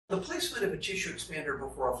The placement of a tissue expander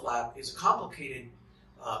before a flap is a complicated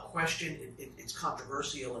question. It's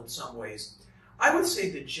controversial in some ways. I would say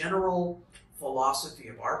the general philosophy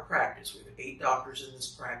of our practice, we have 8 doctors in this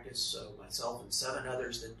practice, so myself and 7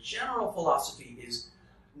 others, the general philosophy is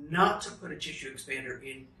not to put a tissue expander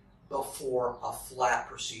in before a flap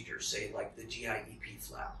procedure, say like the DIEP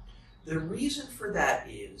flap. The reason for that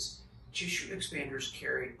is tissue expanders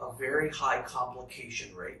carry a very high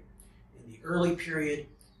complication rate. In the early period,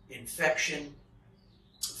 infection,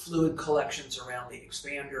 fluid collections around the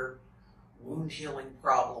expander, wound healing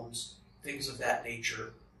problems, things of that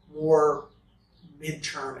nature. More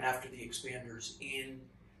midterm after the expander's in,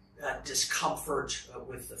 discomfort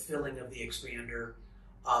with the filling of the expander,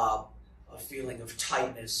 a feeling of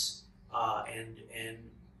tightness, and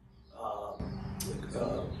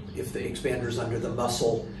if the expander is under the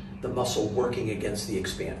muscle working against the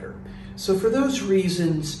expander. So for those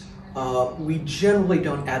reasons, we generally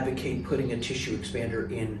don't advocate putting a tissue expander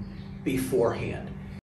in beforehand.